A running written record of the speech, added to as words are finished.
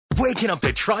waking up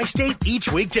the tri-state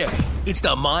each weekday. It's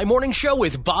the My Morning Show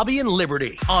with Bobby and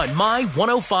Liberty on My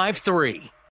 105.3.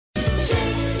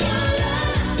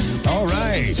 All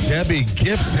right, Debbie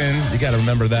Gibson. You got to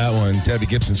remember that one. Debbie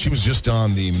Gibson. She was just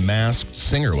on The Masked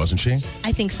Singer, wasn't she?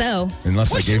 I think so.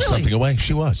 Unless I gave something away.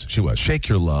 She was. Shake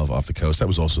Your Love Off the Coast. That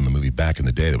was also in the movie Back in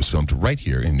the Day that was filmed right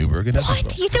here in Newburgh and Evansville.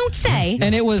 What? You don't say.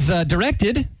 And it was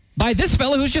directed by this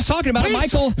fellow who's just talking about it.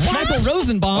 Michael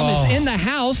Rosenbaum is in the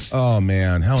house. Oh,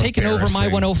 man. How taking over My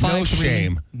 105.3. No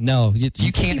shame. No,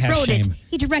 you can't have shame. He wrote it.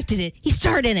 He directed it. He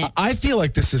starred in it. I feel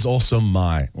like this is also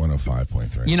My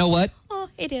 105.3. You know what? Oh,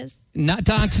 it is. Not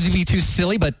to be too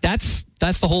silly, but that's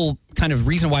the whole kind of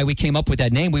reason why we came up with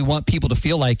that name. We want people to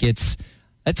feel like it's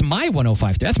My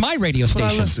 105.3. That's my radio station.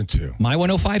 That's what I listen to. My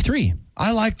 105.3.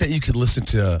 I like that you could listen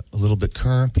to a little bit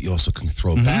current, but you also can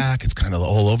throw back. It's kind of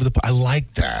all over the place. I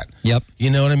like that. Yep. You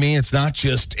know what I mean? It's not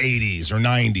just 80s or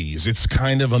 90s. It's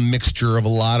kind of a mixture of a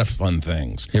lot of fun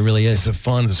things. It really is. It's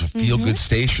a feel-good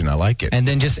station. I like it. And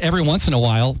then just every once in a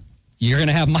while, you're going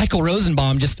to have Michael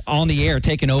Rosenbaum just on the air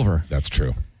taking over. That's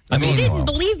true. You didn't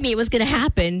believe me it was going to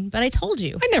happen, but I told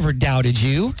you. I never doubted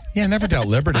you. Yeah, never doubt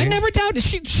Liberty. I never doubted.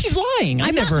 She's lying.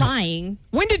 I'm not lying.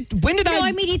 When did I? No,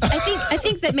 I mean, I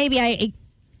think that maybe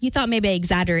you thought maybe I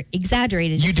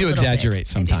exaggerated. You do exaggerate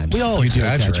sometimes. We all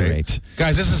exaggerate.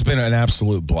 Guys, this has been an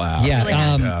absolute blast. Yeah,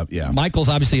 really Michael's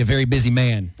obviously a very busy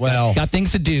man. Well, got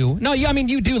things to do. No,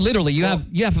 you do literally. You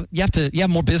have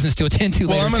more business to attend to.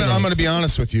 Well, later I'm going to be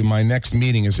honest with you. My next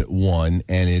meeting is at 1,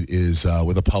 and it is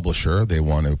with a publisher. They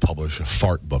want to publish a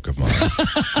fart book of mine.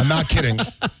 I'm not kidding.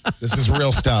 This is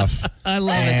real stuff. I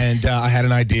love it. And I had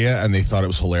an idea, and they thought it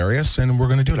was hilarious, and we're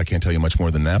going to do it. I can't tell you much more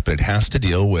than that, but it has to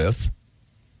deal with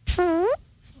Come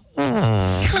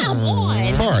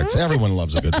on. farts. Everyone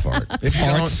loves a good fart. If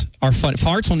Farts are fun.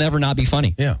 Farts will never not be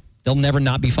funny. Yeah. They'll never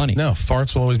not be funny. No,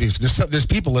 farts will always be. There's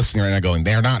people listening right now going,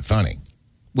 they're not funny.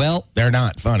 Well, They're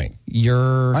not funny.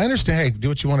 I understand. Hey, do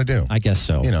what you want to do. I guess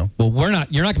so. You know. Well, you're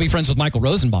not going to be friends with Michael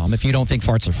Rosenbaum if you don't think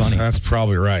farts are funny. That's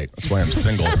probably right. That's why I'm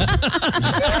single.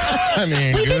 I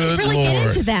mean, We didn't really Lord. get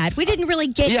into that. We didn't really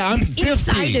get I'm 50.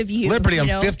 inside of you. Liberty,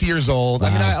 I'm 50 years old. Wow.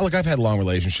 I mean, I've had long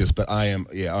relationships, but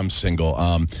I'm single.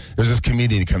 There's this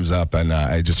comedian who comes up, and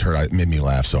I just heard it made me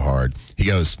laugh so hard. He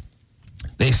goes,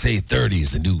 they say 30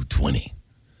 is the new 20.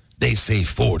 They say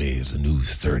 40 is the new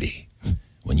 30.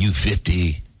 When you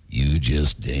 50, you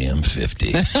just damn 50.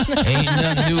 Ain't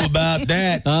nothing new about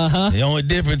that. The only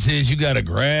difference is you got to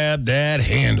grab that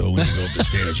handle when you go up the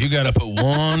stairs. You got to put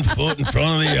one foot in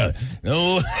front of the other.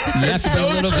 No, You have to be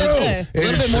a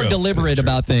little bit more deliberate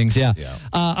about things. Yeah.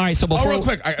 All right. So before, real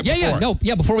quick.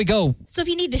 Before we go, So if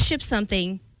you need to ship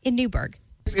something in Newburgh,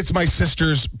 It's my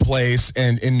sister's place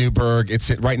in Newburgh. It's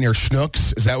right near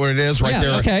Schnucks. Is that what it is? Right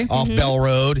there off Bell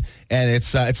Road. And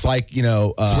it's like, you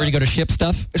know. so where do you go to ship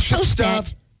stuff? Ship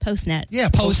stuff. Postnet. Yeah,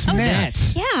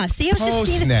 Postnet. Yeah, see, I was just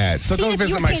seeing Postnet. So go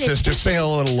visit my sister. Say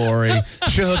hello to Lori.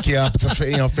 She'll hook you up.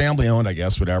 It's family owned, I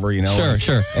guess, whatever, you know.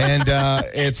 Sure. And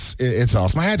it's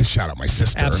awesome. I had to shout out my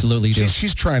sister. Absolutely do.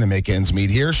 She's trying to make ends meet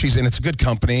here. It's a good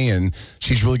company, and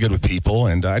she's really good with people,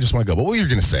 and I just want to go. But what were you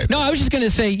going to say? No, I was just going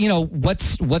to say,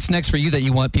 what's next for you that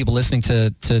you want people listening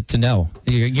to know?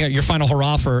 Your final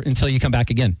hurrah until you come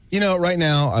back again. Right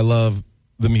now, I love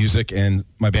the music, and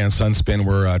my band Sunspin,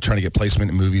 we're trying to get placement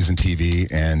in movies and TV,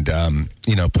 and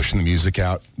pushing the music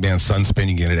out. Band Sunspin, you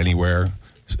can get it anywhere.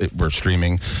 We're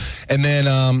streaming. And then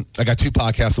I got 2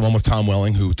 podcasts, the one with Tom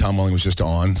Welling, who Tom Welling was just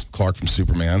on, Clark from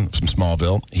Superman, from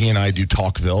Smallville. He and I do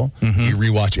Talkville. We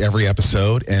rewatch every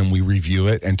episode, and we review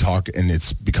it and talk, and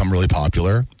it's become really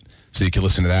popular. So you can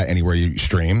listen to that anywhere you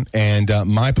stream. And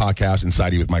my podcast,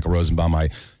 Inside You with Michael Rosenbaum, I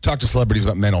talk to celebrities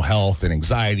about mental health and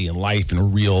anxiety and life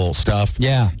and real stuff.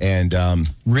 Yeah. And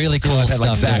really cool I've had stuff.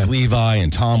 like Zach Levi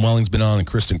and Tom Welling's been on, and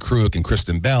Kristen Kruk and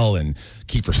Kristen Bell and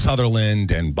Kiefer Sutherland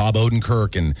and Bob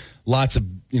Odenkirk and lots of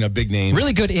big names.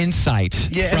 Really good insight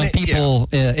from people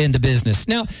in the business.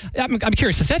 Now, I'm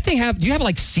curious, does that thing do you have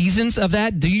like seasons of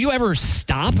that? Do you ever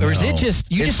stop, or is it just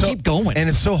keep going? And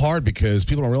it's so hard because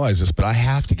people don't realize this, but I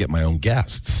have to get my own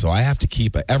guests. So I have to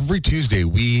keep every Tuesday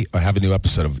we have a new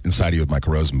episode of Inside You with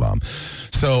Michael Rosenbaum.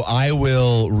 So I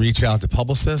will reach out to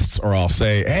publicists, or I'll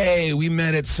say, hey, we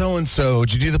met at so-and-so.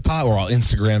 Did you do the pod? Or I'll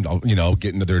Instagram, I'll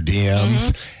get into their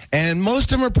DMs. And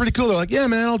most of them are pretty cool. They're like, yeah,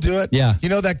 man, I'll do it. Yeah. You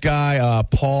know that guy,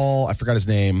 Paul, I forgot his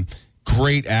name.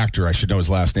 great actor. I should know his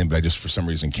last name, but I just for some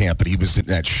reason can't. But he was in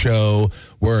that show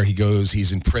where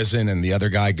he's in prison and the other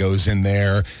guy goes in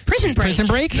there. Prison Break. Prison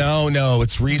Break? No,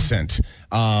 it's recent.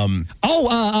 Yeah.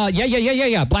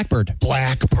 Blackbird.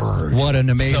 What an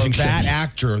amazing show. That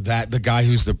actor, the guy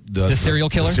who's the serial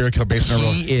killer? The serial killer based on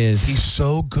he's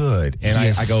so good. And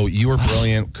I go, you were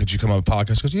brilliant. Could you come on a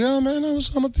podcast? He goes, yeah, man,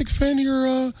 I'm a big fan of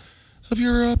your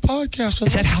podcast.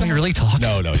 Is that how he really talks?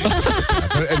 No.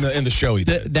 in the show he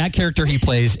did. That character he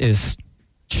plays is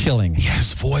chilling. Yeah,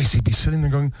 his voice, he'd be sitting there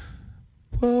going,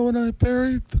 well, when I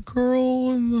buried the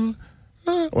girl in the...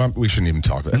 well, we shouldn't even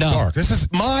talk about it. It's dark. This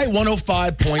is my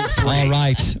 105.3. All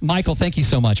right. Michael, thank you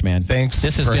so much, man. Thanks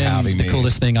This has for been having the me.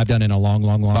 coolest thing I've done in a long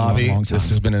time. Bobby, this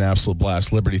has been an absolute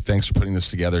blast. Liberty, thanks for putting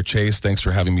this together. Chase, thanks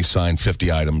for having me sign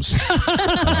 50 items.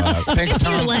 Thanks,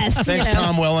 Tom.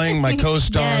 Tom Welling, my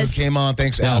co-star who came on.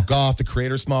 Thanks, Al Goff, the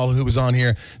creator small, who was on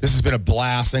here. This has been a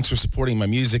blast. Thanks for supporting my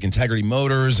music, Integrity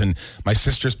Motors, and my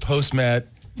sister's PostMed.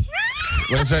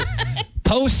 What is it?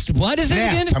 What is it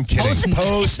again? I'm kidding.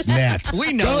 Postnet.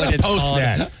 We know Go what to it's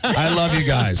Postnet. I love you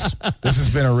guys. This has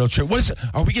been a real trip. What is it?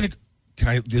 Are we going to...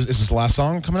 Is this the last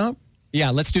song coming up? Yeah,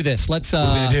 let's do this. What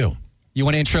are we going to do? You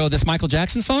want to intro this Michael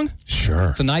Jackson song? Sure.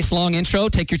 It's a nice long intro.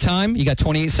 Take your time. You got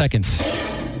 28 seconds.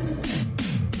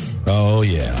 Oh,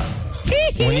 yeah.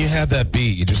 When you have that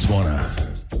beat, you just want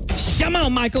to...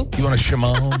 Shimon, Michael. You want to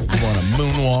shimon? You want to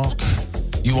moonwalk?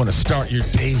 You want to start your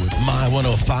day with my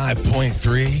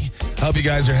 105.3? Hope you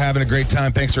guys are having a great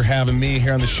time. Thanks for having me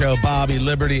here on the show. Bobby,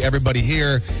 Liberty, everybody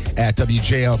here at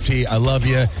WJLT. I love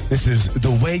you. This is the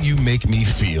way you make me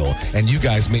feel, and you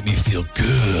guys make me feel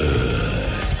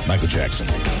good. Michael Jackson.